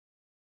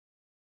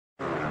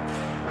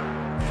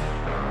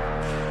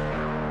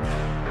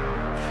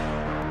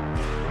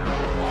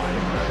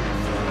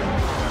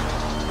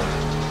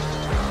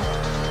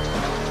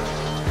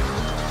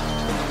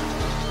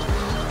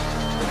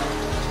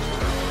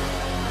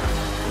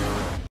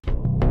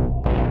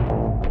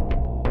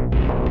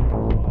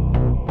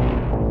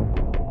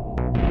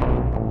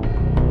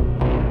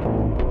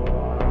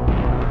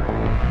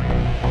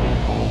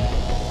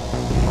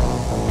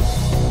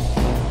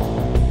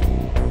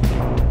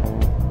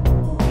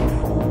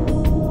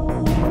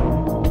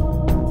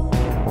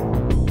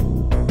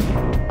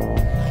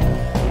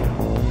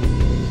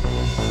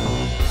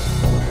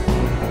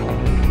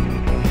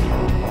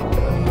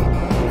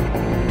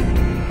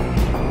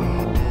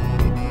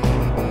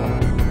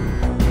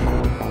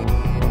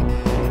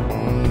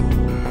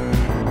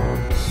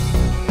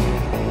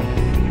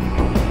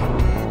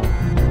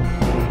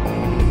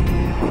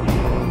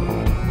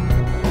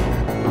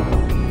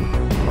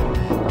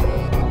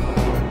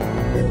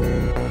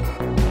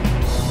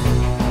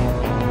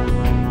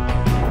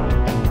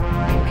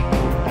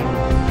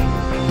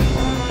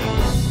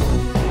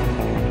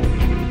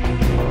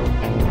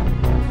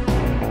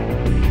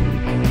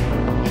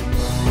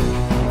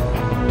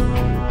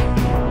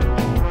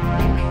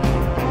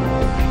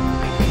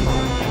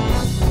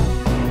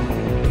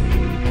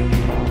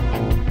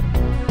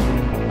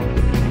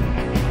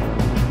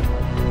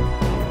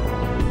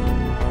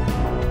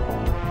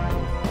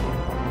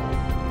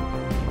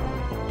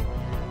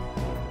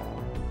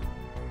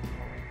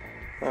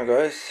Well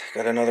guys,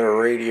 got another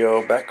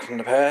radio back from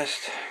the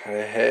past. I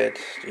had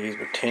these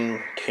about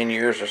 10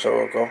 years or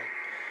so ago.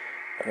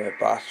 I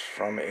bought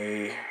from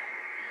a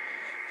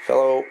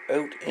fellow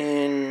out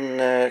in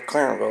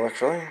Clarenville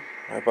actually.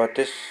 I bought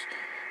this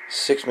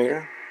 6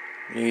 meter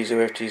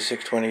Yaesu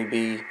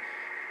FT0620B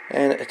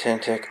and a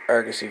Ten-Tech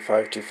Argosy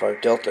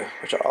 525 Delta,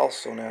 which I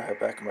also now have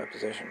back in my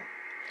possession.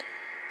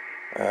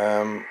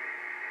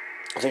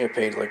 I think I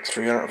paid like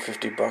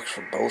 $350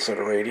 for both of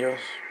the radios.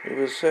 It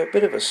was a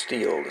bit of a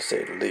steal, to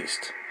say the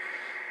least.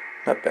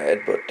 Not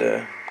bad, but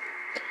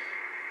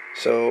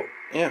so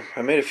yeah,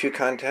 I made a few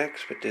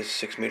contacts with this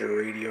 6 meter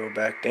radio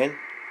back then.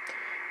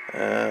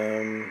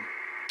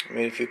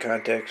 Made a few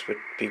contacts with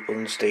people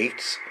in the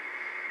States.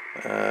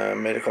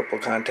 Made a couple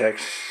of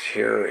contacts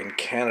here in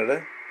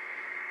Canada.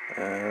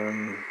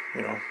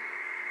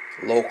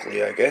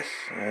 Locally, I guess.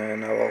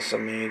 And I've also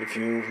made a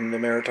few from the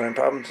Maritime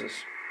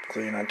provinces,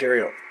 including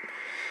Ontario.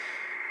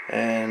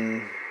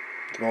 And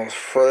the most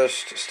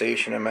furthest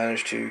station I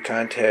managed to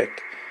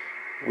contact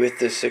with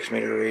this 6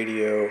 meter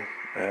radio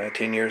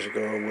 10 years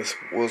ago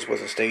was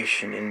a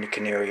station in the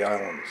Canary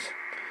Islands.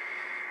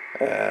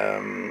 At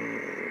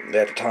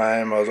the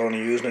time I was only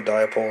using a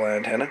dipole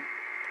antenna,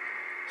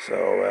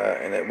 so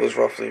and it was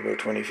roughly about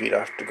 20 feet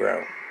off the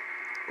ground,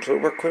 so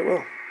it worked quite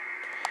well.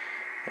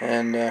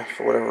 And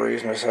for whatever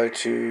reason I decided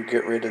to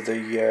get rid of the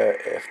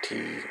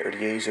Yaesu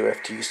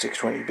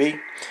FT0620B,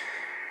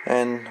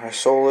 and I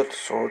sold it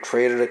or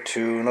traded it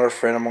to another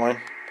friend of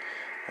mine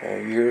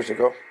years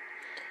ago.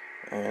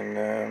 And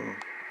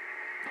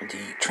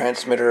the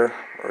transmitter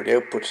or the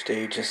output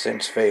stage has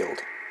since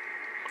failed.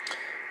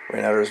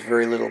 Right now there's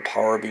very little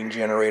power being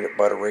generated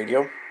by the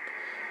radio.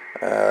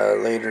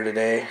 Later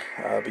today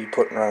I'll be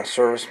putting her on a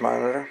service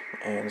monitor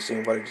and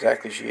seeing what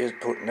exactly she is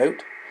putting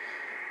out.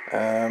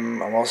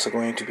 I'm also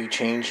going to be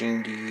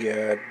changing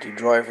the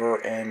driver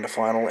and the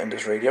final in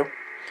this radio.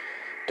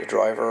 The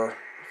driver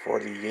for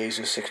the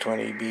Yaesu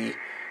 620B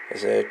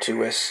is a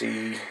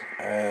 2SC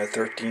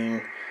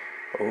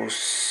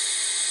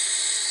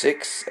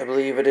 1306, I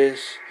believe it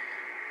is,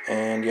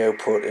 and the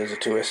output is a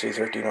 2SC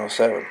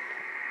 1307.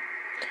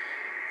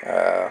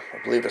 I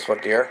believe that's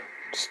what they are.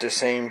 It's the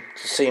same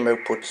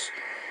outputs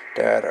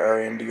that are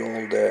in the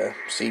old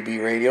CB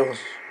radios,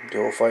 the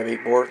old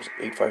 5.8 boards,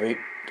 858,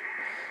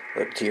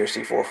 like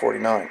TRC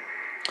 449.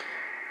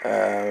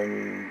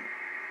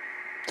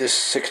 This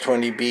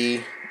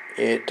 620B,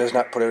 it does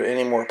not put out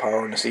any more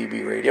power in the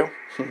CB radio.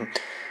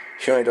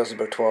 She only does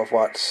about 12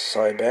 watts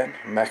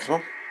sideband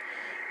maximum,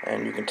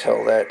 and you can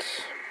tell that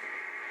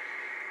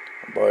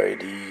by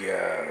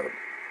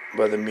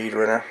the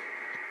meter in her.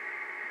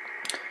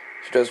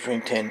 She does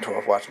between 10 and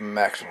 12 watts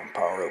maximum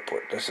power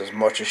output. That's as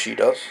much as she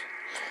does.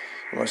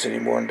 You want to see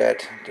any more than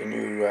that, then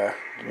you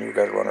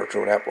got to run her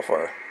through an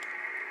amplifier.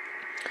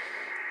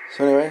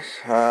 So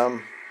anyways,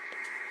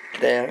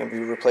 today I'm going to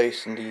be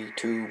replacing the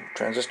two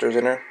transistors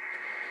in her,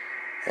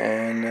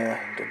 and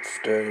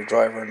the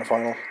driver and the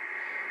final.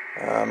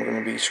 I'm going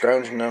to be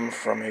scrounging them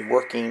from a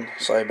working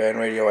sideband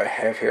radio I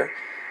have here,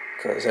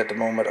 because at the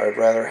moment I'd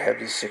rather have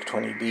this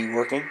 620B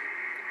working.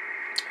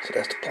 So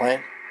that's the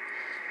plan.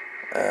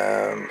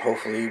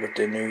 Hopefully with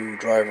the new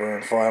driver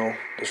and final,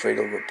 this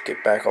radio will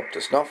get back up to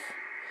snuff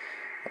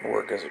and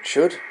work as it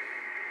should.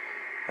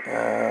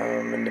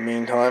 In the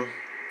meantime,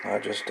 I'll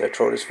just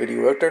throw this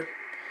video out there.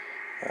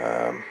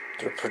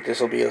 This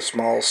will be a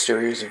small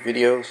series of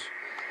videos.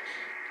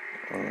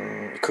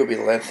 It could be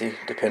lengthy,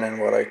 depending on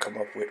what I come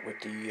up with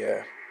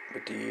the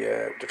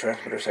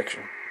transmitter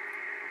section.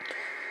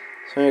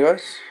 So, anyway,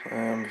 guys,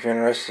 if you're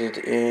interested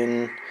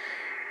in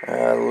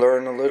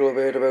learn a little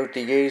bit about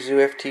the Yaesu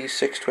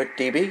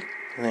FT0620B,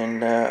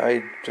 then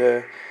I'd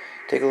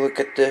take a look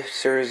at the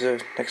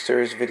next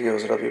series of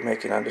videos that I'll be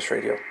making on this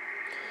radio.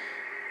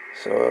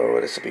 So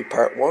this will be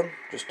part 1,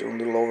 just doing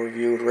a little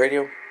overview of the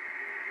radio.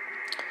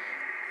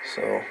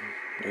 So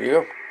there you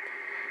go.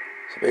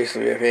 So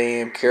basically we have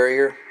AM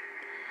carrier,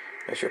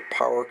 that's your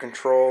power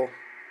control.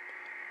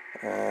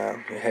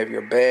 You have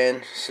your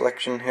band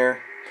selection here.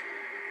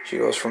 She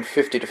goes from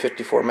 50 to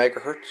 54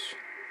 megahertz.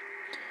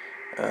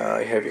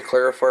 You have your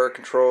clarifier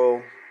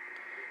control.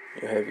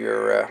 You have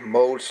your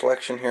mode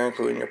selection here,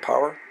 including your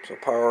power. So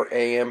power,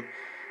 AM,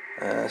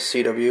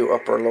 CW,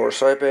 upper and lower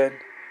sideband.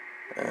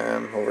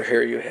 Over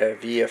here you have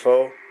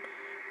VFO,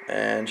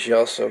 and she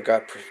also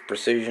got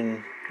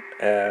precision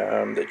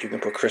that you can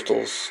put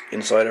crystals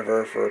inside of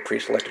her for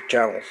pre-selected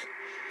channels.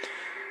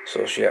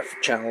 So she has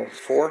channel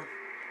 4,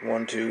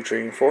 1, 2,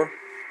 3, and 4.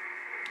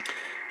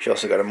 She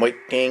also got a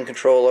mic gain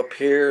control up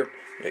here.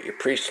 You got your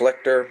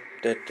pre-selector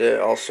that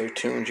also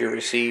tunes your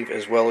receive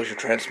as well as your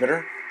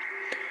transmitter.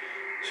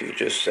 So you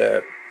just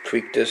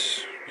tweak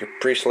this, your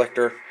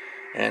pre-selector,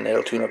 and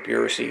it'll tune up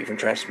your receive and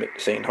transmit at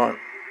the same time.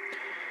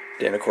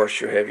 Then of course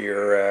you have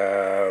your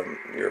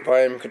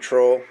volume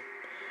control.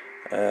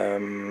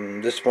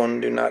 This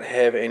one do not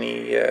have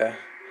any.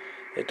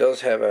 It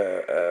does have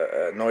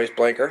a noise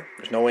blanker.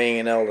 There's no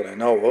A&L that I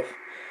know of,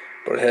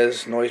 but it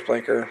has noise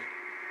blanker.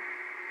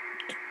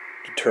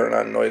 To turn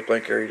on noise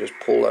blanker, you just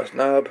pull that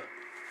knob,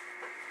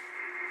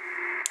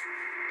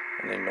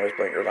 and then noise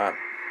blinker's on.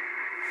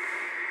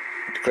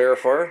 The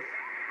clarifier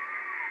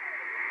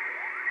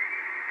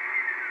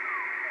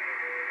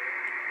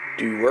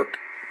do work.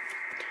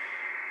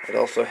 It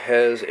also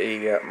has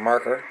a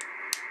marker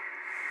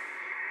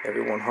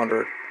every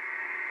 100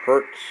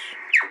 hertz.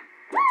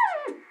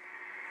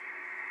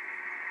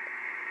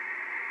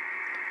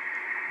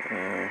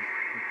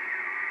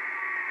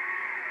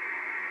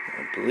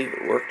 I believe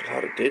it worked. I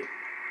thought it did.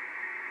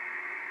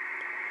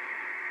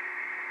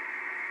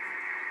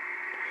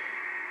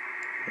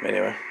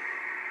 Anyway,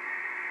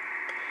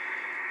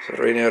 so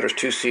right now there's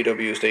two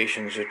CW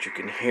stations that you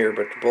can hear,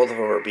 but both of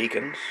them are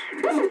beacons.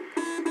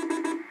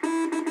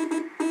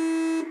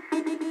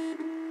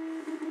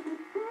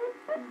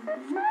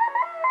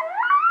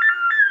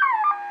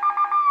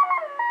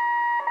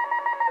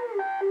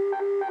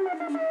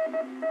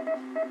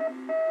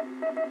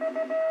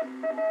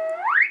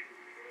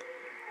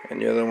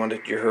 And the other one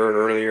that you heard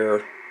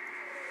earlier,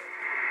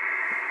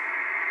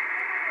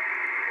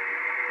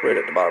 right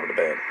at the bottom of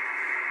the band.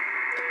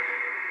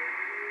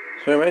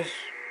 So anyways,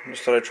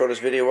 just thought I'd throw this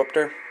video up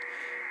there,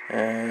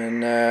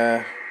 and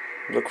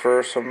look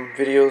for some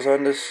videos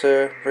on this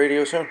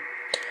radio soon.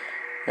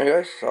 Anyway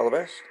guys, all the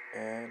best,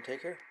 and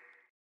take care.